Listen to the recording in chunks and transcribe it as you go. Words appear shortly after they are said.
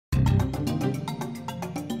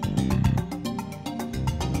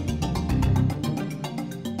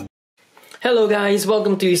Hello guys,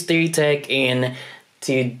 welcome to History Tech, and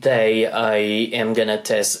today I am gonna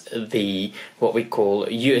test the what we call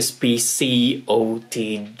USB-C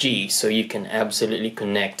OTG. So you can absolutely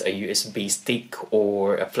connect a USB stick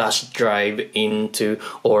or a flash drive into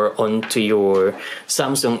or onto your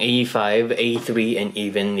Samsung A5, A3 and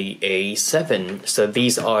even the A7. So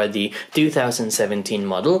these are the 2017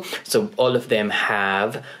 model. So all of them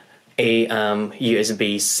have a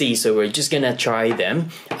USB-C, so we're just gonna try them.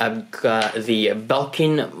 I've got the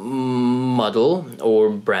Belkin model or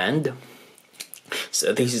brand.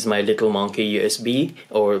 So this is my little monkey USB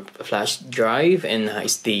or flash drive, and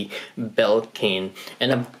it's the Belkin.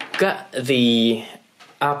 And I've got the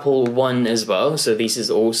Apple one as well. So this is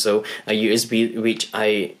also a USB which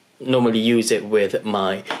I normally use it with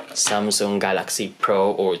my Samsung Galaxy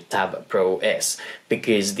Pro or Tab Pro S,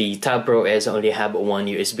 because the Tab Pro S only have one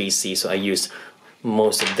USB-C, so I use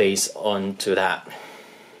most of these onto that.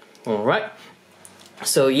 Alright,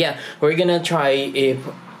 so yeah, we're gonna try if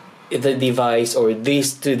the device or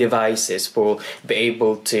these two devices will be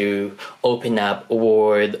able to open up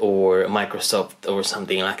Word or Microsoft or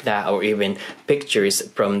something like that, or even pictures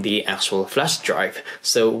from the actual flash drive.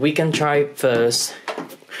 So we can try first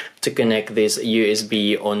to connect this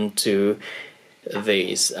USB onto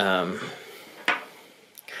this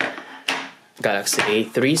Galaxy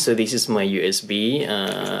A3. So this is my USB.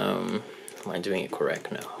 Am I doing it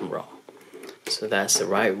correct? No, I'm wrong. So that's the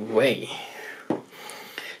right way.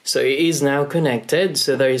 So it is now connected.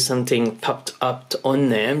 So there is something popped up on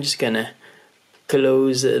there. I'm just gonna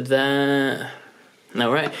close that.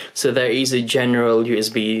 Alright, so there is a general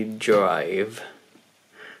USB drive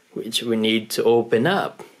which we need to open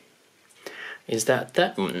up. Is that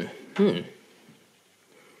one?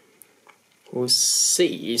 We'll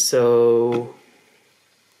see. So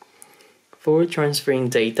for transferring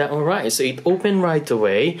data, alright, so it opened right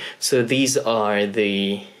away. So these are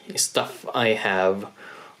the stuff I have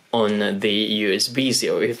on the USB.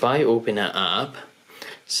 So if I open it up,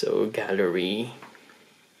 so gallery,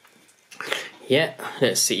 yeah,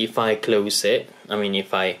 let's see if I close it. I mean,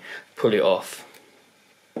 if I pull it off.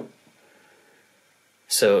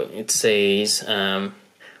 So it says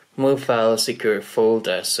move file secure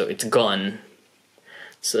folder, so it's gone,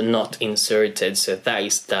 so not inserted. So that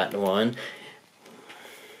is that one.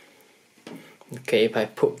 Okay, if I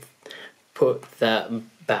put that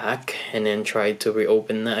back and then try to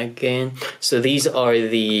reopen that again. So these are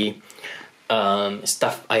the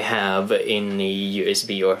stuff I have in the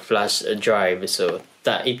USB or flash drive, so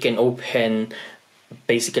that it can open.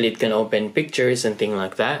 Basically, it can open pictures and things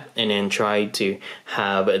like that, and then try to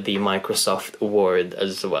have the Microsoft Word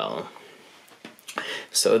as well.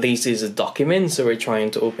 So this is a document, so we're trying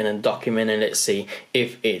to open a document, and let's see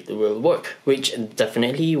if it will work, which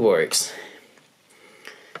definitely works.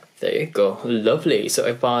 There you go, lovely. So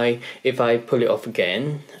if I pull it off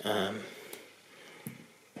again,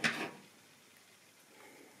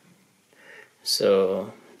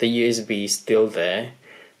 so the USB is still there.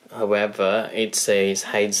 However, it says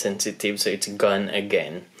hide sensitive, so it's gone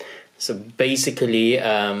again. So basically,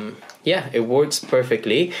 yeah, it works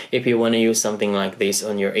perfectly. If you want to use something like this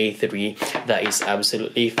on your A3, that is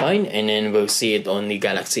absolutely fine. And then we'll see it on the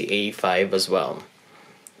Galaxy A5 as well.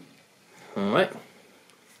 Alright.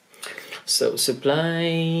 So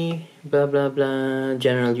supply, blah blah blah,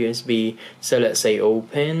 general USB. So let's say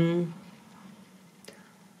open.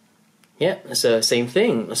 Yeah, so same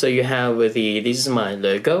thing. So you have this is my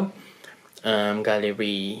logo,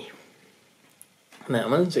 gallery, that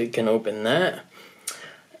one, so you can open that,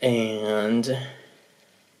 and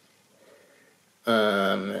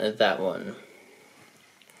that one.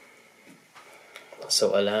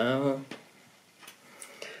 So allow.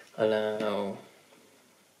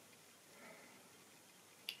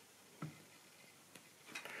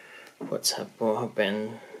 What's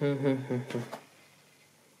happened?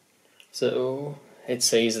 So it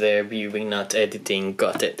says there, viewing not editing,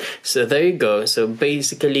 got it. So there you go. So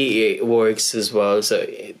basically it works as well. So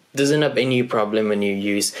it doesn't have any problem when you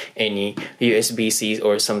use any USB-C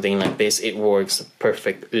or something like this. It works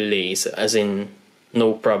perfectly, so as in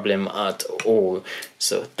no problem at all.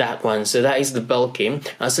 So that one, so that is the Belkin.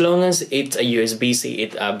 As long as it's a USB-C,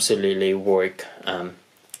 it absolutely work.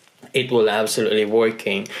 It will absolutely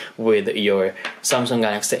working with your Samsung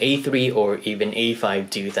Galaxy A3 or even A5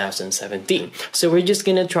 2017. So we're just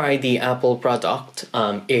gonna try the Apple product,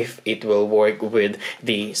 if it will work with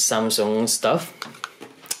the Samsung stuff.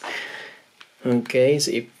 Okay, so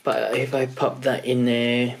if I pop that in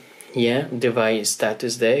there, yeah, device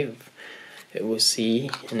status there, it will see,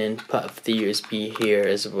 and then pop the USB here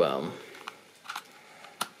as well.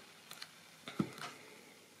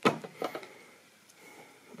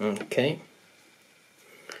 Okay.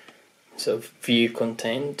 So view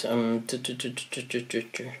content.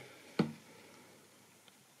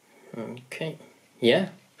 Okay. Yeah,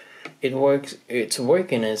 it works. It's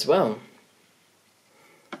working as well.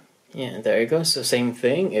 Yeah, there you go. So same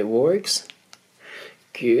thing. It works.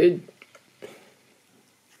 Good.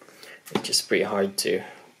 It's just pretty hard to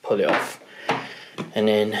pull it off. And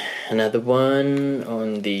then another one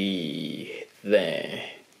on the there.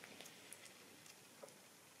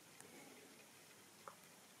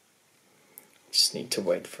 Just need to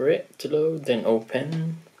wait for it to load, then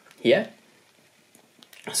open. Yeah.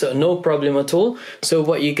 So no problem at all. So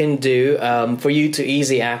what you can do for you to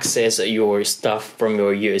easily access your stuff from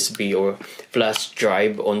your USB or flash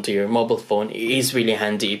drive onto your mobile phone, it is really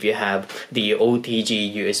handy if you have the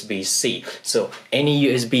OTG USB-C. So any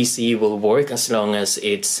USB-C will work as long as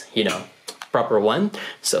it's, you know, proper one.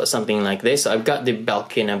 So something like this. So I've got the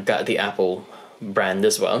Belkin, I've got the Apple brand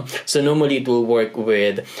as well. So normally it will work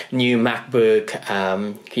with new MacBook,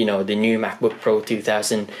 you know, the new MacBook Pro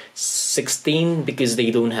 2016, because they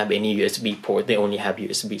don't have any USB port, they only have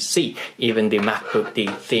USB-C. Even the MacBook, the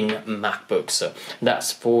thin MacBook. So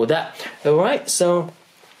that's for that. All right, so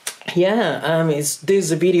yeah,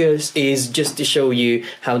 this video is just to show you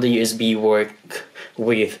how the USB work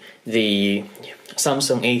with the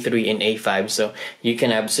Samsung A3 and A5, so you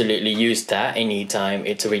can absolutely use that anytime.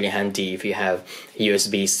 It's really handy if you have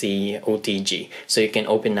USB-C OTG, so you can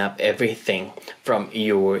open up everything from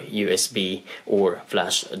your USB or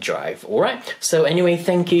flash drive. Alright, so anyway,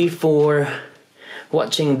 thank you for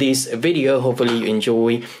watching this video. Hopefully you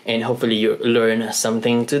enjoy and hopefully you learn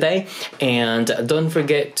something today, and don't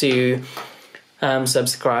forget to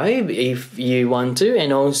subscribe if you want to,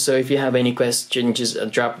 and also if you have any questions, just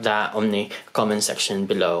drop that on the comment section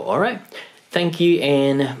below. Alright, thank you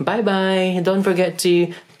and bye bye. Don't forget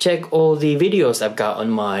to check all the videos I've got on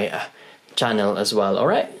my channel as well.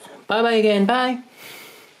 Alright, bye bye again, bye.